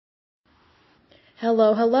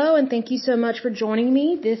Hello, hello, and thank you so much for joining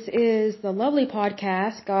me. This is the lovely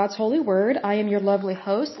podcast, God's Holy Word. I am your lovely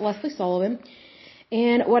host, Leslie Sullivan.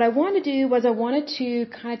 And what I wanted to do was I wanted to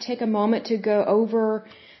kind of take a moment to go over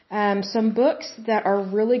some books that are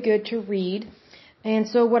really good to read. And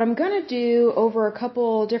so what I'm going to do over a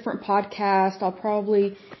couple different podcasts, I'll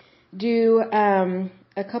probably do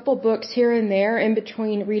a couple books here and there in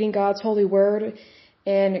between reading God's Holy Word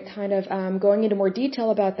and kind of going into more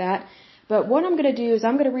detail about that. But what I'm going to do is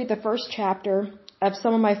I'm going to read the first chapter of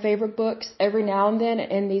some of my favorite books every now and then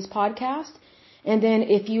in these podcasts. And then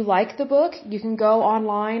if you like the book, you can go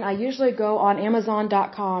online. I usually go on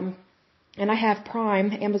Amazon.com, and I have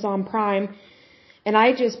Prime, Amazon Prime, and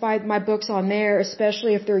I just buy my books on there,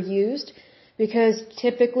 especially if they're used, because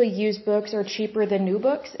typically used books are cheaper than new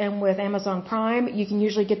books, and with Amazon Prime, you can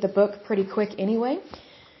usually get the book pretty quick anyway.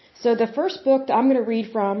 So the first book that I'm going to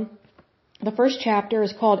read from, the first chapter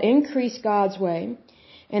is called Increase God's Way,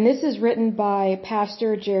 and this is written by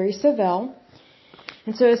Pastor Jerry Savelle.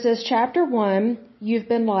 And so it says, Chapter 1, You've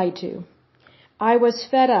Been Lied To. I was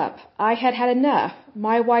fed up. I had had enough.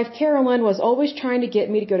 My wife Carolyn was always trying to get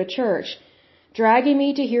me to go to church, dragging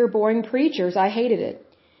me to hear boring preachers. I hated it.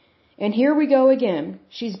 And here we go again.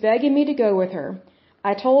 She's begging me to go with her.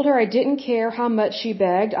 I told her I didn't care how much she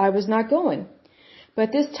begged. I was not going.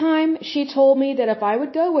 But this time she told me that if I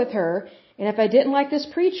would go with her, and if I didn't like this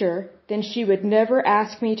preacher, then she would never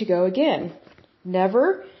ask me to go again.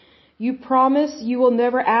 Never? You promise you will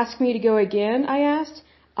never ask me to go again? I asked.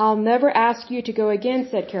 I'll never ask you to go again,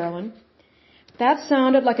 said Carolyn. That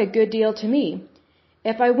sounded like a good deal to me.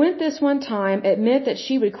 If I went this one time, it meant that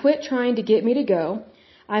she would quit trying to get me to go.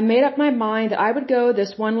 I made up my mind that I would go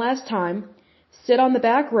this one last time, sit on the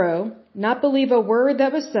back row, not believe a word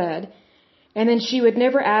that was said, and then she would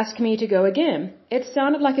never ask me to go again. It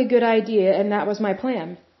sounded like a good idea, and that was my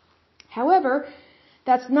plan. However,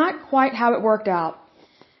 that's not quite how it worked out.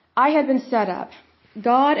 I had been set up.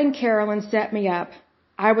 God and Carolyn set me up.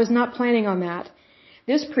 I was not planning on that.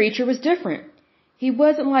 This preacher was different. He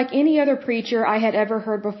wasn't like any other preacher I had ever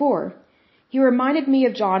heard before. He reminded me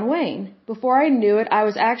of John Wayne. Before I knew it, I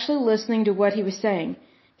was actually listening to what he was saying.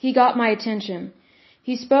 He got my attention.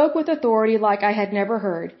 He spoke with authority like I had never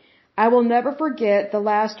heard. I will never forget the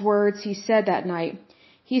last words he said that night.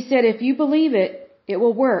 He said, if you believe it, it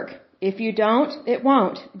will work. If you don't, it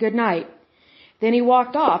won't. Good night. Then he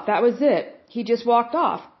walked off. That was it. He just walked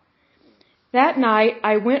off. That night,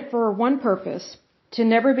 I went for one purpose, to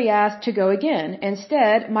never be asked to go again.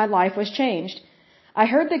 Instead, my life was changed. I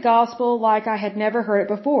heard the gospel like I had never heard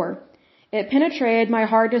it before. It penetrated my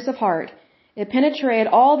hardness of heart. It penetrated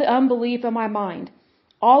all the unbelief in my mind.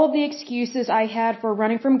 All of the excuses I had for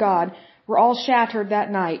running from God were all shattered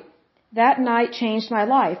that night. That night changed my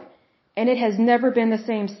life, and it has never been the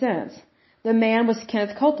same since. The man was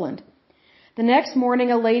Kenneth Copeland. The next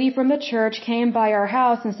morning, a lady from the church came by our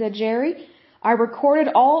house and said, Jerry, I recorded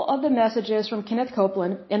all of the messages from Kenneth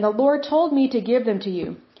Copeland, and the Lord told me to give them to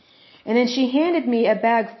you. And then she handed me a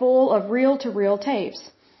bag full of reel-to-reel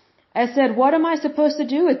tapes. I said, what am I supposed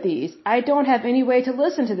to do with these? I don't have any way to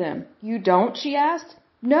listen to them. You don't? She asked.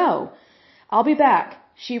 No. I'll be back.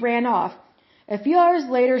 She ran off. A few hours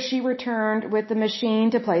later, she returned with the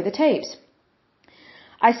machine to play the tapes.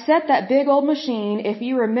 I set that big old machine, if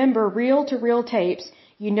you remember reel-to-reel tapes,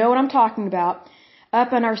 you know what I'm talking about,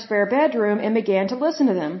 up in our spare bedroom and began to listen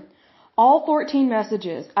to them. All 14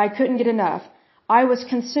 messages. I couldn't get enough. I was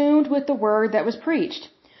consumed with the word that was preached.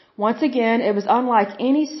 Once again, it was unlike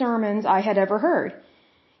any sermons I had ever heard.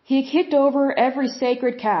 He kicked over every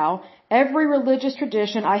sacred cow, every religious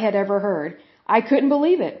tradition I had ever heard. I couldn't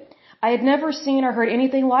believe it. I had never seen or heard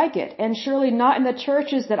anything like it, and surely not in the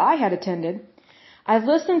churches that I had attended. I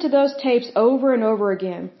listened to those tapes over and over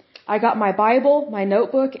again. I got my Bible, my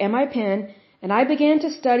notebook, and my pen, and I began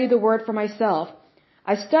to study the Word for myself.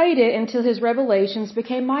 I studied it until His revelations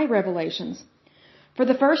became my revelations. For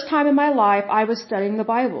the first time in my life, I was studying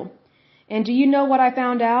the Bible. And do you know what I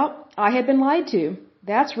found out? I had been lied to.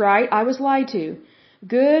 That's right, I was lied to.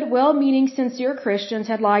 Good, well-meaning, sincere Christians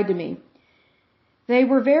had lied to me. They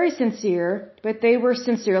were very sincere, but they were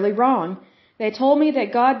sincerely wrong. They told me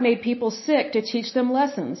that God made people sick to teach them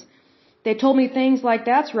lessons. They told me things like,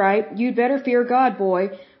 that's right, you'd better fear God,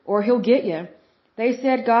 boy, or He'll get you. They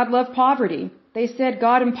said God loved poverty. They said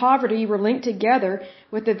God and poverty were linked together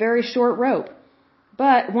with a very short rope.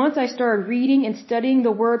 But once I started reading and studying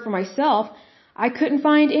the Word for myself, I couldn't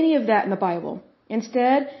find any of that in the Bible.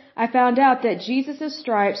 Instead, I found out that Jesus'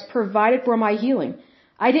 stripes provided for my healing.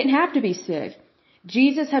 I didn't have to be sick.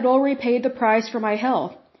 Jesus had already paid the price for my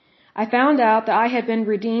health. I found out that I had been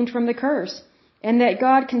redeemed from the curse. and that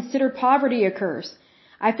God considered poverty a curse.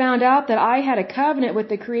 I found out that I had a covenant with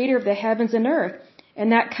the Creator of the heavens and earth,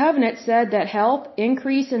 and that covenant said that health,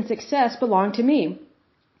 increase, and success belonged to me.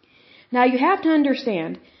 Now you have to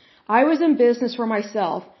understand, I was in business for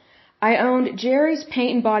myself. I owned Jerry's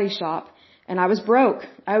Paint and Body Shop, and I was broke.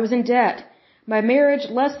 I was in debt. My marriage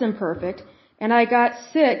less than perfect, and I got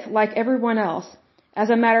sick like everyone else. As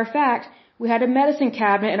a matter of fact, we had a medicine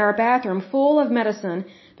cabinet in our bathroom full of medicine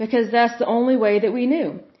because that's the only way that we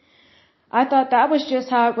knew. I thought that was just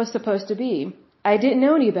how it was supposed to be. I didn't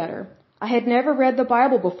know any better. I had never read the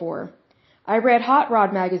Bible before. I read hot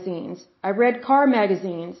rod magazines. I read car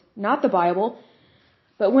magazines, not the Bible.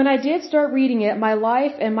 But when I did start reading it, my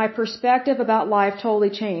life and my perspective about life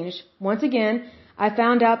totally changed. Once again, I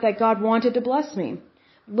found out that God wanted to bless me.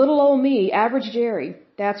 Little old me, average Jerry.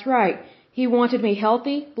 That's right. He wanted me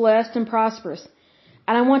healthy, blessed, and prosperous.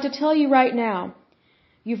 And I want to tell you right now,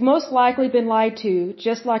 you've most likely been lied to,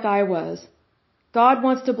 just like I was. God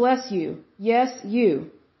wants to bless you. Yes,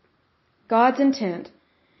 you. God's intent.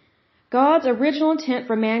 God's original intent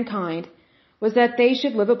for mankind was that they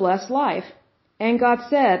should live a blessed life. And God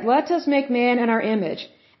said, "Let us make man in our image,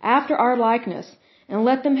 after our likeness, and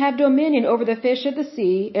let them have dominion over the fish of the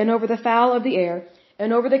sea, and over the fowl of the air,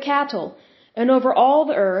 and over the cattle, and over all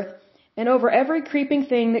the earth, and over every creeping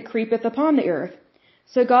thing that creepeth upon the earth."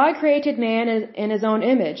 So God created man in his own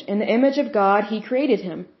image. In the image of God he created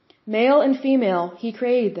him. Male and female he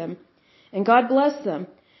created them. And God blessed them.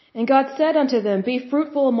 And God said unto them, "Be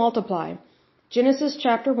fruitful and multiply." Genesis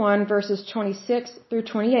chapter 1 verses 26 through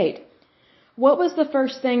 28. What was the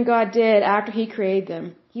first thing God did after he created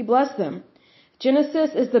them? He blessed them.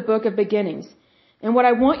 Genesis is the book of beginnings. And what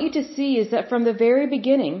I want you to see is that from the very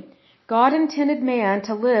beginning, God intended man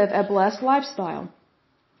to live a blessed lifestyle.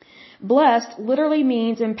 Blessed literally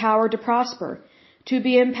means empowered to prosper. To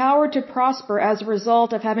be empowered to prosper as a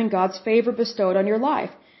result of having God's favor bestowed on your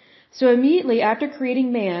life. So immediately after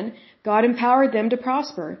creating man, God empowered them to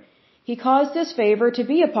prosper. He caused His favor to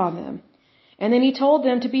be upon them. And then He told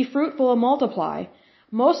them to be fruitful and multiply.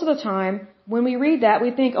 Most of the time, when we read that,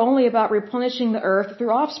 we think only about replenishing the earth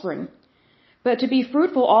through offspring. But to be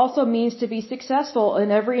fruitful also means to be successful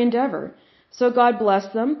in every endeavor. So God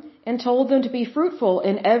blessed them and told them to be fruitful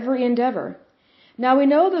in every endeavor. Now we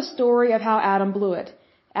know the story of how Adam blew it.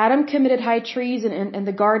 Adam committed high treason in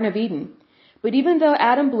the Garden of Eden. But even though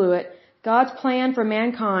Adam blew it, God's plan for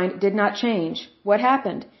mankind did not change. What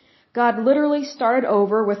happened? God literally started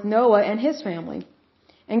over with Noah and his family.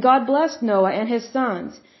 And God blessed Noah and his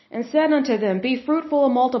sons and said unto them, "Be fruitful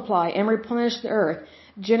and multiply and replenish the earth."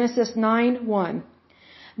 Genesis 9:1.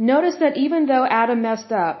 Notice that even though Adam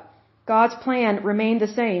messed up, God's plan remained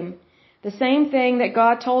the same. The same thing that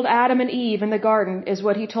God told Adam and Eve in the garden is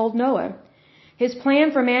what He told Noah. His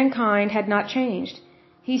plan for mankind had not changed.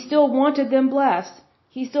 He still wanted them blessed.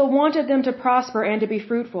 He still wanted them to prosper and to be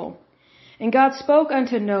fruitful. And God spoke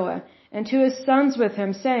unto Noah and to his sons with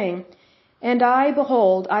him, saying, "And I,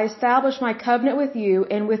 behold, I establish my covenant with you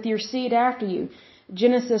and with your seed after you."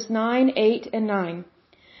 Genesis 9:8 and 9.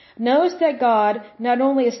 Notice that God not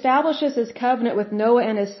only establishes His covenant with Noah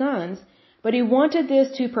and his sons, but He wanted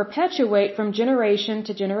this to perpetuate from generation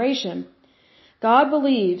to generation. God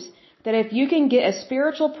believes that if you can get a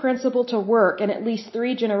spiritual principle to work in at least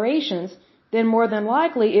 3 generations, then more than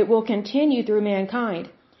likely it will continue through mankind.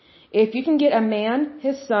 If you can get a man,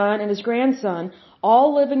 his son, and his grandson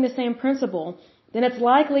all living the same principle, then it's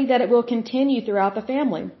likely that it will continue throughout the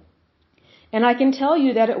family. And I can tell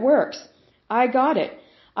you that it works. I got it.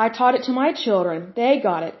 I taught it to my children. They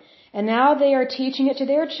got it. And now they are teaching it to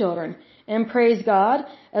their children. And praise God,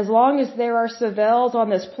 as long as there are Savelles on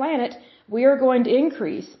this planet, we are going to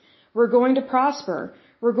increase. We're going to prosper.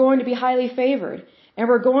 We're going to be highly favored. And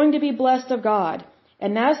we're going to be blessed of God.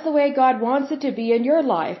 And that's the way God wants it to be in your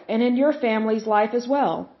life and in your family's life as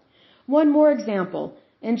well. One more example.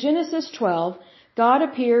 In Genesis 12, God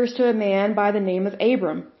appears to a man by the name of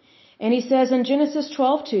Abram. And He says in Genesis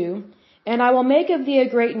 12:2, "And I will make of thee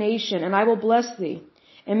a great nation, and I will bless thee,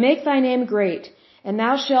 and make thy name great, and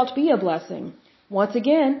thou shalt be a blessing." Once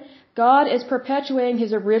again, God is perpetuating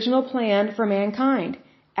His original plan for mankind.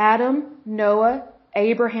 Adam, Noah,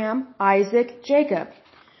 Abraham, Isaac, Jacob.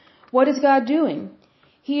 What is God doing?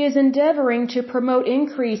 He is endeavoring to promote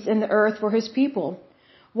increase in the earth for His people.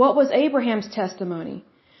 What was Abraham's testimony?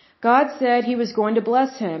 God said He was going to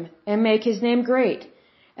bless him and make his name great.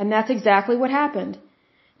 And that's exactly what happened.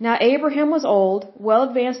 Now Abraham was old, well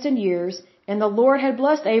advanced in years, and the Lord had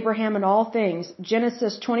blessed Abraham in all things.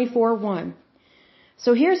 Genesis 24:1.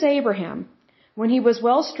 So here's Abraham. When he was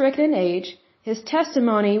well stricken in age, his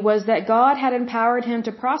testimony was that God had empowered him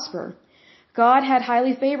to prosper. God had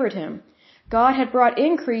highly favored him. God had brought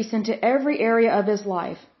increase into every area of his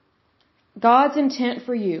life. God's intent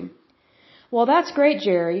for you. Well, that's great,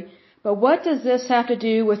 Jerry, but what does this have to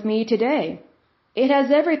do with me today? It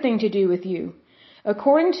has everything to do with you.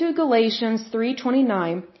 According to Galatians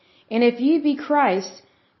 3:29, and if ye be Christ,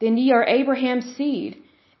 then ye are Abraham's seed,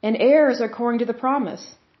 and heirs according to the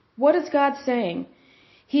promise. What is God saying?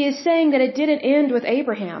 He is saying that it didn't end with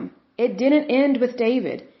Abraham. It didn't end with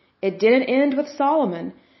David. It didn't end with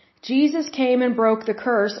Solomon. Jesus came and broke the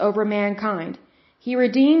curse over mankind. He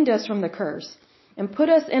redeemed us from the curse and put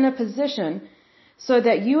us in a position so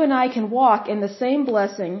that you and I can walk in the same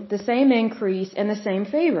blessing, the same increase, and the same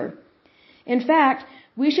favor. In fact,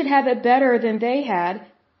 we should have it better than they had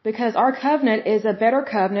because our covenant is a better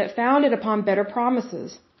covenant founded upon better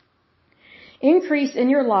promises. Increase in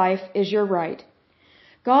your life is your right.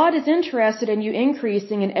 God is interested in you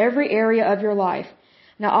increasing in every area of your life.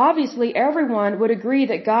 Now, obviously, everyone would agree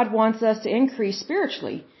that God wants us to increase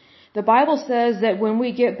spiritually. The Bible says that when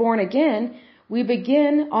we get born again, we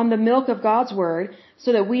begin on the milk of God's Word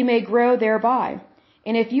so that we may grow thereby.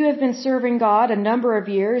 And if you have been serving God a number of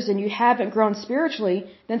years and you haven't grown spiritually,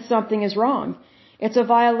 then something is wrong. It's a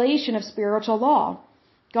violation of spiritual law.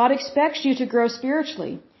 God expects you to grow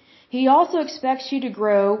spiritually. He also expects you to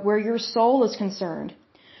grow where your soul is concerned.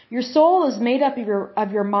 Your soul is made up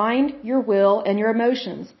of your mind, your will, and your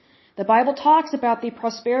emotions. The Bible talks about the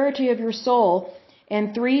prosperity of your soul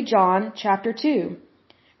in 3 John chapter 2.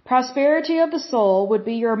 Prosperity of the soul would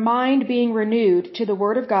be your mind being renewed to the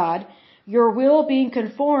Word of God, your will being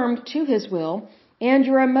conformed to His will, and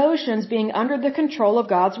your emotions being under the control of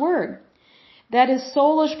God's Word. That is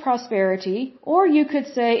soulish prosperity, or you could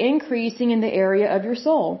say increasing in the area of your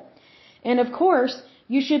soul. And of course,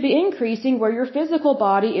 you should be increasing where your physical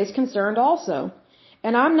body is concerned also.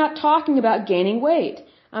 And I'm not talking about gaining weight.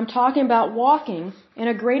 I'm talking about walking in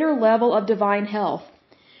a greater level of divine health.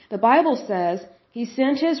 The Bible says He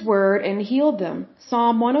sent His word and healed them.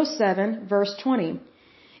 Psalm 107, verse 20.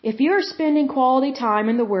 If you are spending quality time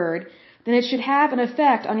in the Word, then it should have an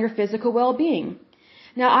effect on your physical well-being.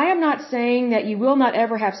 Now, I am not saying that you will not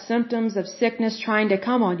ever have symptoms of sickness trying to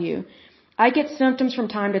come on you. I get symptoms from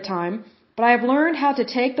time to time, but I have learned how to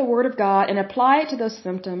take the Word of God and apply it to those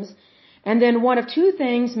symptoms, and then one of two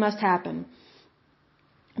things must happen.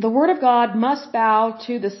 The Word of God must bow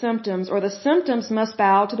to the symptoms, or the symptoms must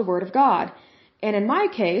bow to the Word of God. And in my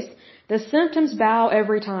case, the symptoms bow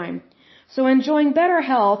every time. So enjoying better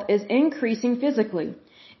health is increasing physically,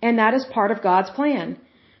 and that is part of God's plan.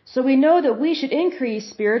 So we know that we should increase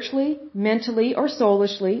spiritually, mentally, or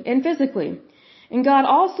soulishly, and physically. And God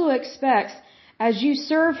also expects, as you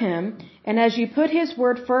serve Him, and as you put His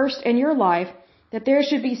Word first in your life, that there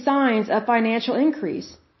should be signs of financial increase.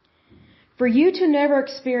 For you to never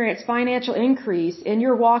experience financial increase in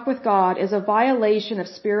your walk with God is a violation of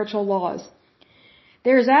spiritual laws.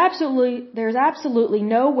 There's absolutely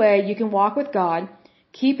no way you can walk with God,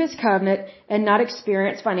 keep His covenant, and not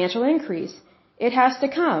experience financial increase. It has to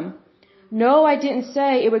come. No, I didn't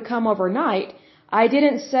say it would come overnight. I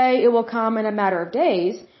didn't say it will come in a matter of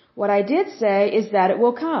days. What I did say is that it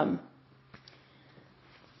will come.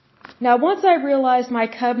 Now, once I realized my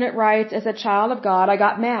covenant rights as a child of God, I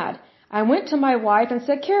got mad. I went to my wife and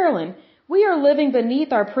said, Carolyn, we are living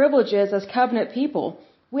beneath our privileges as covenant people.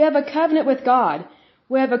 We have a covenant with God.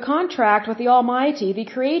 We have a contract with the Almighty,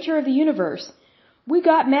 the Creator of the universe. We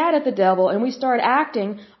got mad at the devil and we started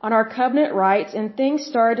acting on our covenant rights, and things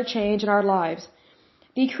started to change in our lives.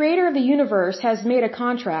 The Creator of the universe has made a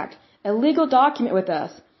contract, a legal document with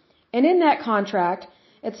us. And in that contract,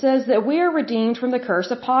 it says that we are redeemed from the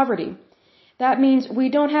curse of poverty. That means we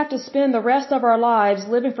don't have to spend the rest of our lives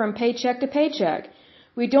living from paycheck to paycheck.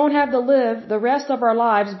 We don't have to live the rest of our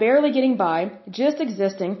lives barely getting by, just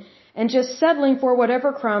existing, and just settling for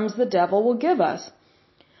whatever crumbs the devil will give us.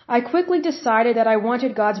 I quickly decided that I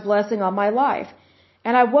wanted God's blessing on my life,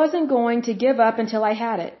 and I wasn't going to give up until I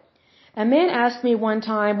had it. A man asked me one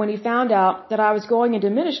time when he found out that I was going into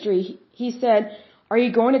ministry, he said, "Are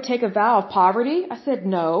you going to take a vow of poverty?" I said,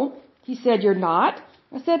 "No." He said, "You're not?"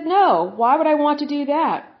 I said, "No. Why would I want to do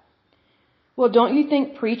that?" "Well, don't you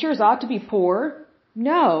think preachers ought to be poor?"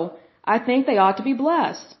 "No. I think they ought to be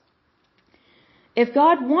blessed." If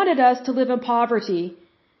God wanted us to live in poverty,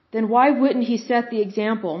 then why wouldn't He set the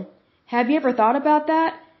example? Have you ever thought about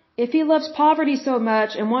that? If He loves poverty so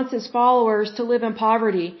much and wants His followers to live in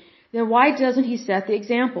poverty, then why doesn't He set the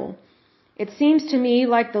example? It seems to me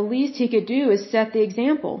like the least He could do is set the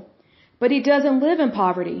example. But He doesn't live in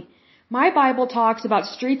poverty. My Bible talks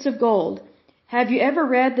about streets of gold. Have you ever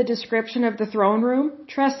read the description of the throne room?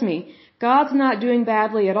 Trust me, God's not doing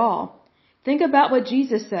badly at all. Think about what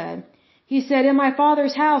Jesus said. He said, "In my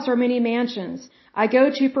Father's house are many mansions. I go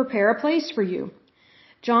to prepare a place for you."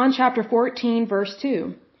 John chapter 14, verse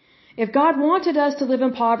 2. If God wanted us to live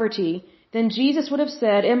in poverty, then Jesus would have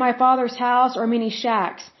said, "In my Father's house are many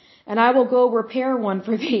shacks, and I will go repair one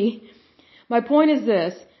for thee." My point is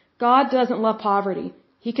this: God doesn't love poverty.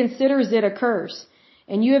 He considers it a curse,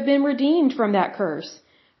 and you have been redeemed from that curse.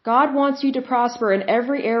 God wants you to prosper in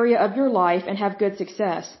every area of your life and have good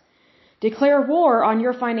success. Declare war on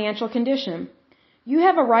your financial condition. You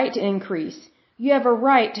have a right to increase. You have a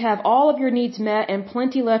right to have all of your needs met and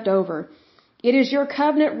plenty left over. It is your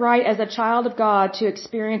covenant right as a child of God to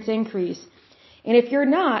experience increase. And if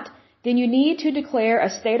you're not, then you need to declare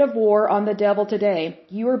a state of war on the devil today.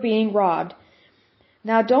 You are being robbed.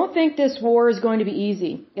 Now, don't think this war is going to be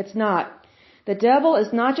easy. It's not. The devil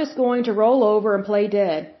is not just going to roll over and play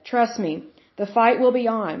dead. Trust me, the fight will be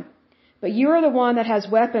on. But you are the one that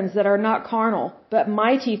has weapons that are not carnal, but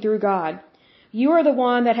mighty through God. You are the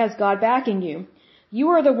one that has God backing you. You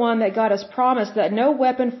are the one that God has promised that no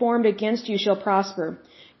weapon formed against you shall prosper.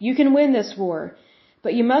 You can win this war.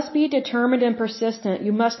 But you must be determined and persistent.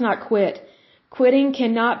 You must not quit. Quitting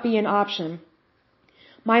cannot be an option.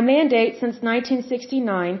 My mandate since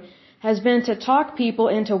 1969 has been to talk people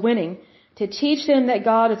into winning, to teach them that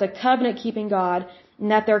God is a covenant-keeping God,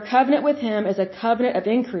 and that their covenant with Him is a covenant of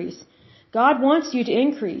increase. God wants you to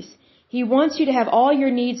increase. He wants you to have all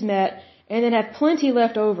your needs met and then have plenty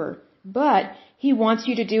left over. But He wants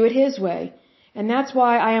you to do it His way. And that's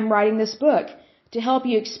why I am writing this book, to help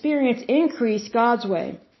you experience increase God's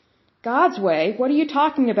way. God's way? What are you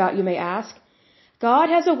talking about, you may ask? God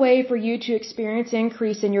has a way for you to experience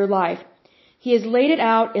increase in your life. He has laid it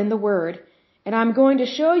out in the Word. And I'm going to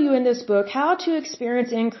show you in this book how to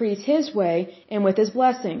experience increase His way and with His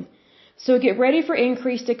blessing. So get ready for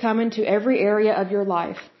increase to come into every area of your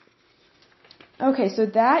life. Okay, so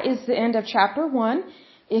that is the end of chapter 1.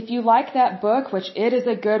 If you like that book, which it is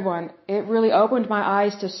a good one, it really opened my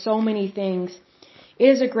eyes to so many things. It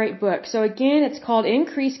is a great book. So again, it's called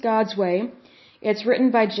Increase God's Way. It's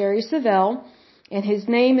written by Jerry Savelle, and his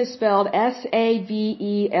name is spelled Savelle.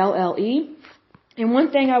 And one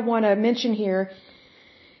thing I want to mention here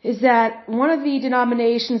is that one of the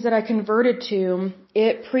denominations that I converted to,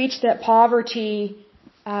 it preached that poverty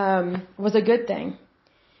was a good thing.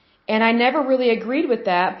 And I never really agreed with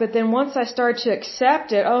that, but then once I started to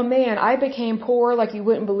accept it, oh man, I became poor like you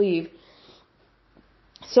wouldn't believe.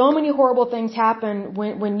 So many horrible things happen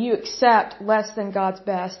when you accept less than God's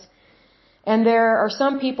best. And there are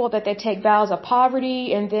some people that they take vows of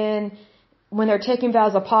poverty, and then when they're taking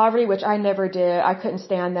vows of poverty, which I never did, I couldn't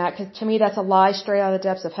stand that, because to me that's a lie straight out of the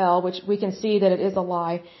depths of hell, which we can see that it is a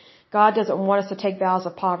lie. God doesn't want us to take vows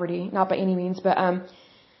of poverty, not by any means, but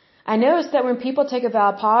I noticed that when people take a vow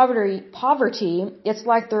of poverty, it's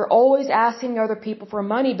like they're always asking other people for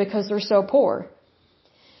money because they're so poor.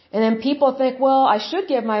 And then people think, well, I should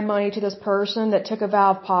give my money to this person that took a vow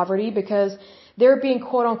of poverty because they're being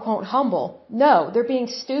quote unquote humble. No, they're being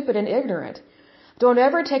stupid and ignorant. Don't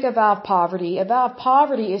ever take a vow of poverty. A vow of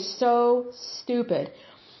poverty is so stupid.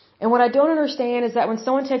 And what I don't understand is that when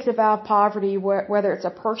someone takes a vow of poverty, whether it's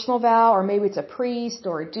a personal vow or maybe it's a priest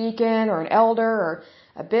or a deacon or an elder or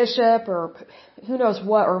a bishop or who knows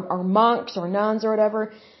what, or monks or nuns or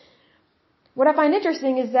whatever, what I find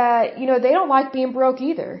interesting is that, they don't like being broke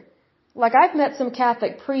either. Like I've met some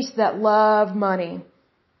Catholic priests that love money.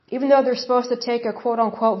 Even though they're supposed to take a quote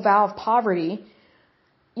unquote vow of poverty,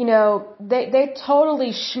 they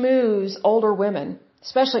totally schmooze older women,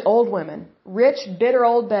 especially old women, rich, bitter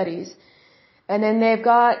old Bettys. And then they've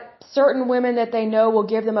got certain women that they know will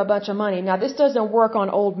give them a bunch of money. Now this doesn't work on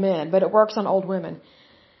old men, but it works on old women.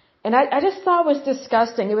 And I just thought it was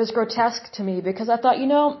disgusting. It was grotesque to me because I thought,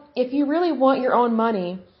 if you really want your own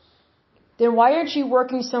money, then why aren't you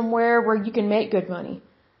working somewhere where you can make good money?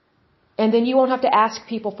 And then you won't have to ask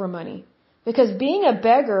people for money. Because being a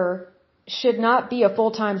beggar should not be a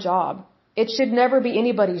full-time job. It should never be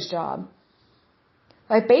anybody's job.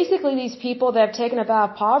 Like basically these people that have taken a vow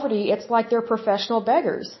of poverty, it's like they're professional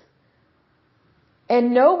beggars.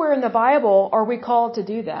 And nowhere in the Bible are we called to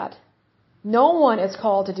do that. No one is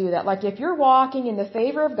called to do that. Like if you're walking in the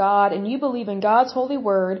favor of God and you believe in God's holy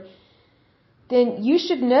word, then you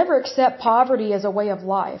should never accept poverty as a way of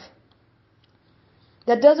life.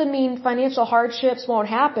 That doesn't mean financial hardships won't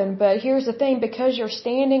happen, but here's the thing, because you're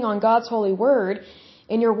standing on God's holy word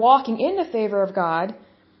and you're walking in the favor of God,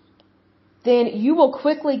 then you will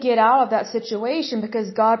quickly get out of that situation because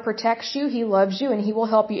God protects you, He loves you, and He will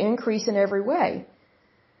help you increase in every way.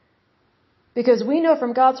 Because we know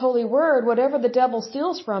from God's holy word, whatever the devil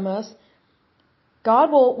steals from us,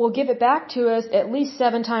 God will give it back to us at least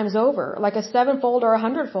 7 times over, like a 7-fold or a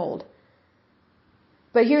 100-fold.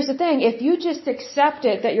 But here's the thing, if you just accept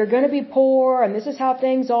it that you're going to be poor and this is how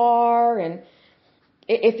things are, and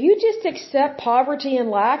if you just accept poverty and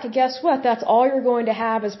lack, guess what? That's all you're going to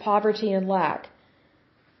have is poverty and lack.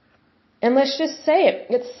 And let's just say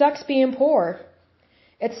it. It sucks being poor.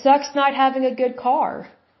 It sucks not having a good car.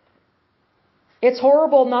 It's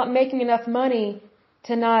horrible not making enough money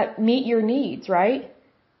to not meet your needs, right?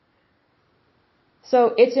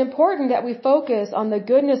 So it's important that we focus on the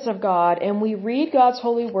goodness of God and we read God's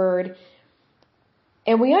holy word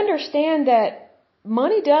and we understand that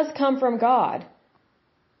money does come from God.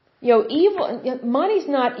 Money's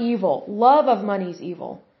not evil. Love of money is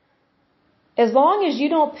evil. As long as you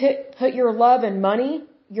don't put your love in money,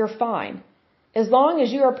 you're fine. As long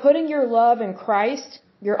as you are putting your love in Christ,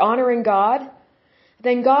 you're honoring God,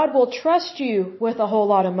 then God will trust you with a whole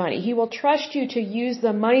lot of money. He will trust you to use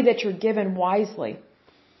the money that you're given wisely.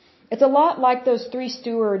 It's a lot like those 3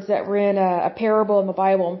 stewards that were in a parable in the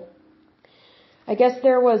Bible. I guess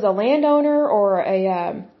there was a landowner or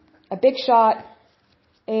a big shot,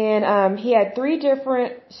 and he had 3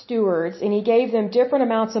 different stewards, and he gave them different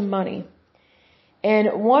amounts of money.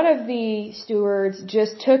 And one of the stewards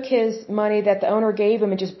just took his money that the owner gave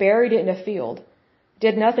him and just buried it in a field,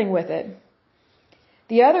 did nothing with it.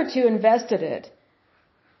 The other 2 invested it,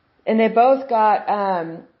 and they both got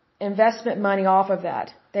investment money off of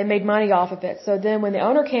that. They made money off of it. So then when the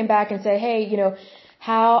owner came back and said, hey,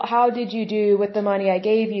 how did you do with the money I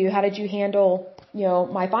gave you? How did you handle,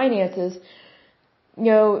 my finances?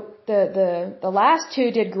 The last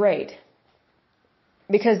 2 did great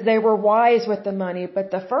because they were wise with the money.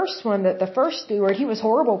 But the first one, the first steward, he was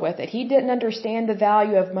horrible with it. He didn't understand the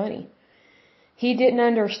value of money. He didn't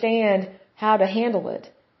understand how to handle it.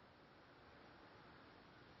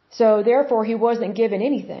 So therefore, he wasn't given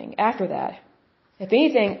anything after that. If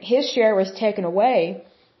anything, his share was taken away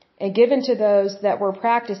and given to those that were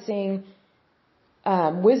practicing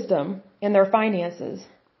wisdom in their finances.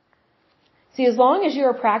 See, as long as you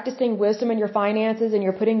are practicing wisdom in your finances and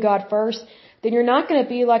you're putting God first, then you're not going to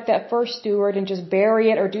be like that first steward and just bury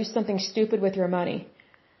it or do something stupid with your money.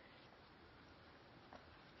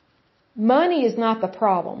 Money is not the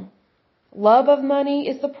problem. Love of money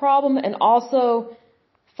is the problem, and also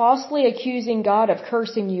falsely accusing God of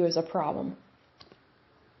cursing you is a problem.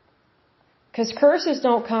 Because curses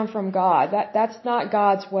don't come from God. That's not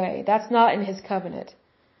God's way. That's not in His covenant.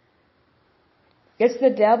 It's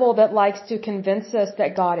the devil that likes to convince us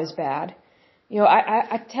that God is bad.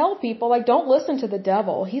 I tell people, don't listen to the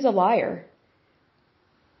devil. He's a liar.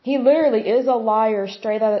 He literally is a liar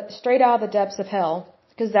straight out of the depths of hell,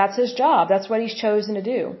 because that's his job. That's what he's chosen to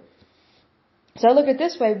do. So I look at it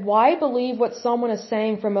this way, why believe what someone is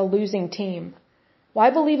saying from a losing team? Why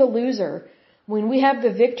believe a loser when we have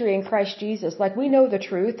the victory in Christ Jesus? We know the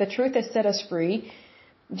truth has set us free.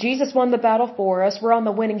 Jesus won the battle for us, we're on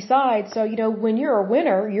the winning side, so when you're a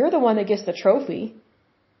winner, you're the one that gets the trophy.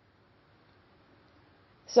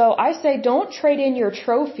 So I say don't trade in your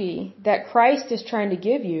trophy that Christ is trying to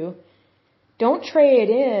give you. Don't trade it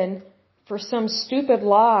in for some stupid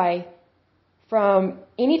lie from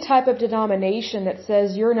any type of denomination that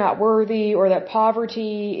says you're not worthy, or that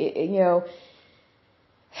poverty,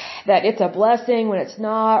 that it's a blessing when it's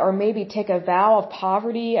not, or maybe take a vow of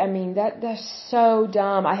poverty. I mean, that's so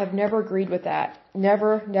dumb. I have never agreed with that.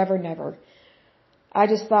 Never, never, never. I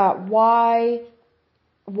just thought, why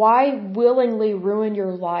willingly ruin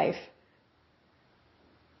your life?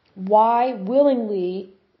 Why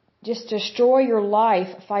willingly just destroy your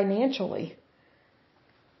life financially?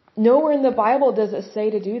 Nowhere in the Bible does it say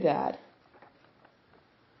to do that.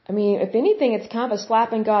 I mean, if anything, it's kind of a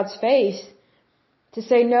slap in God's face to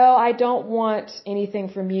say, no, I don't want anything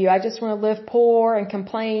from you. I just want to live poor and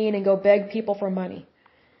complain and go beg people for money.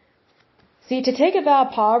 See, to take a vow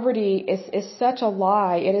of poverty is such a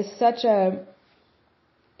lie. It's such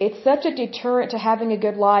a deterrent to having a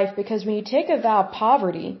good life, because when you take a vow of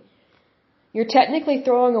poverty, you're technically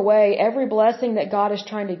throwing away every blessing that God is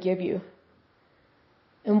trying to give you.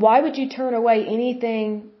 And why would you turn away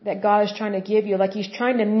anything that God is trying to give you? He's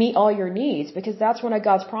trying to meet all your needs, because that's one of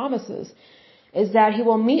God's promises, is that He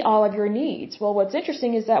will meet all of your needs. Well, what's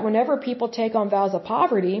interesting is that whenever people take on vows of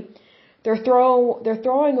poverty, they're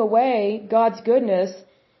throwing away God's goodness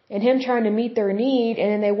and Him trying to meet their need,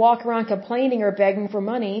 and then they walk around complaining or begging for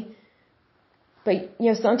money. But,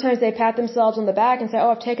 sometimes they pat themselves on the back and say,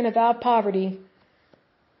 oh, I've taken a vow of poverty.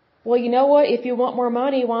 Well, you know what? If you want more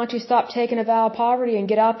money, why don't you stop taking a vow of poverty and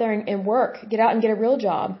get out there and work? Get out and get a real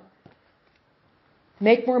job.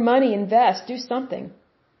 Make more money, invest, do something.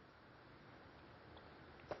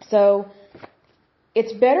 So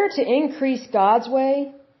it's better to increase God's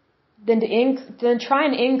way than try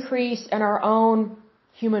and increase in our own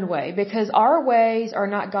human way, because our ways are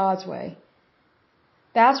not God's way.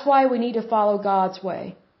 That's why we need to follow God's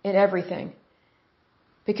way in everything,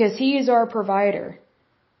 because He is our provider.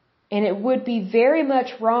 And it would be very much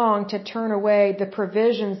wrong to turn away the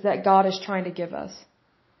provisions that God is trying to give us.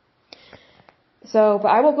 So, but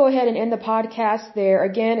I will go ahead and end the podcast there.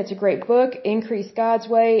 Again, it's a great book, Increase God's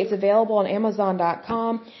Way. It's available on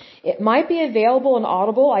Amazon.com. It might be available on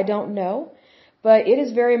Audible, I don't know. But it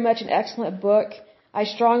is very much an excellent book. I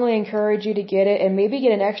strongly encourage you to get it and maybe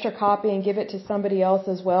get an extra copy and give it to somebody else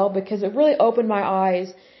as well, because it really opened my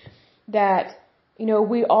eyes that, you know,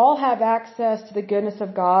 we all have access to the goodness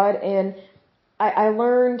of God. And I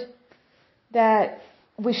learned that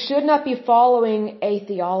we should not be following a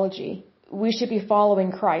theology. We should be following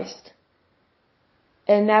Christ.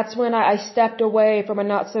 And that's when I stepped away from a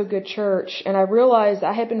not so good church, and I realized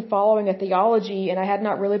I had been following a theology and I had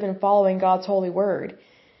not really been following God's holy word.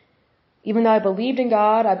 Even though I believed in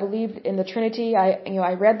God, I believed in the Trinity,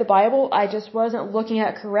 I read the Bible, I just wasn't looking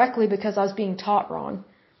at it correctly because I was being taught wrong.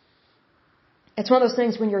 It's one of those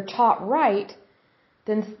things, when you're taught right,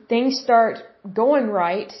 then things start going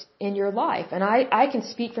right in your life. And I can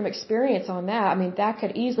speak from experience on that. I mean, that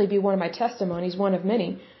could easily be one of my testimonies, one of many.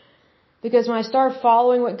 Because when I started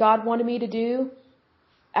following what God wanted me to do,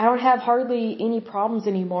 I don't have hardly any problems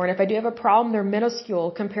anymore. And if I do have a problem, they're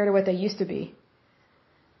minuscule compared to what they used to be.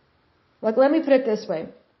 Like, let me put it this way.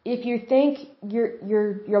 If you think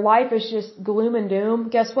your life is just gloom and doom,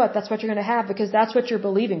 guess what? That's what you're going to have, because that's what you're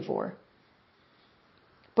believing for.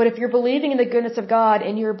 But if you're believing in the goodness of God,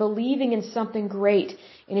 and you're believing in something great,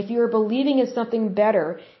 and if you're believing in something better,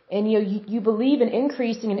 and you believe in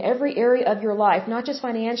increasing in every area of your life, not just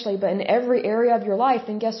financially, but in every area of your life,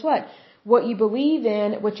 then guess what? What you believe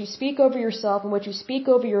in, what you speak over yourself, and what you speak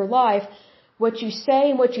over your life, what you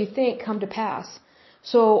say and what you think come to pass.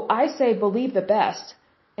 So I say believe the best,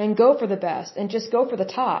 and go for the best, and just go for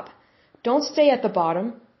the top. Don't stay at the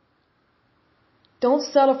bottom. Don't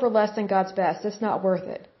settle for less than God's best. It's not worth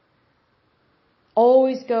it.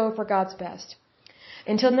 Always go for God's best.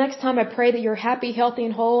 Until next time, I pray that you're happy, healthy,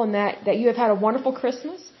 and whole, and that you have had a wonderful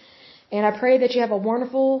Christmas. And I pray that you have a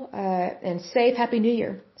wonderful and safe Happy New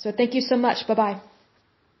Year. So thank you so much. Bye-bye.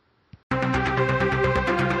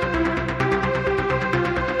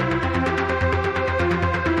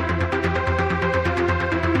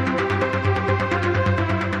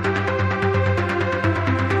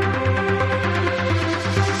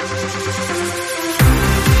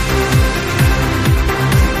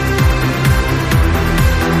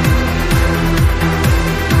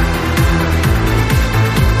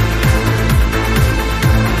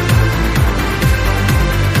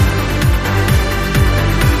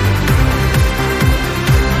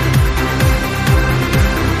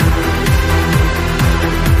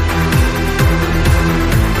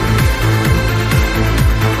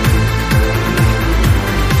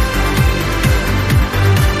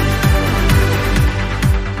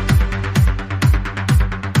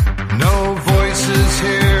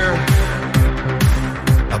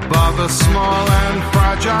 A small and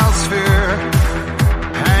fragile sphere,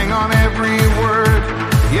 hang on every word,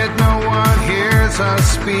 yet no one hears us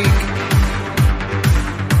speak.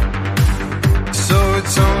 So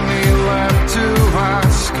it's only left to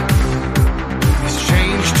ask, is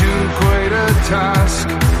change too great a task?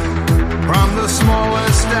 From the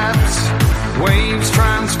smallest steps, waves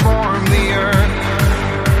transform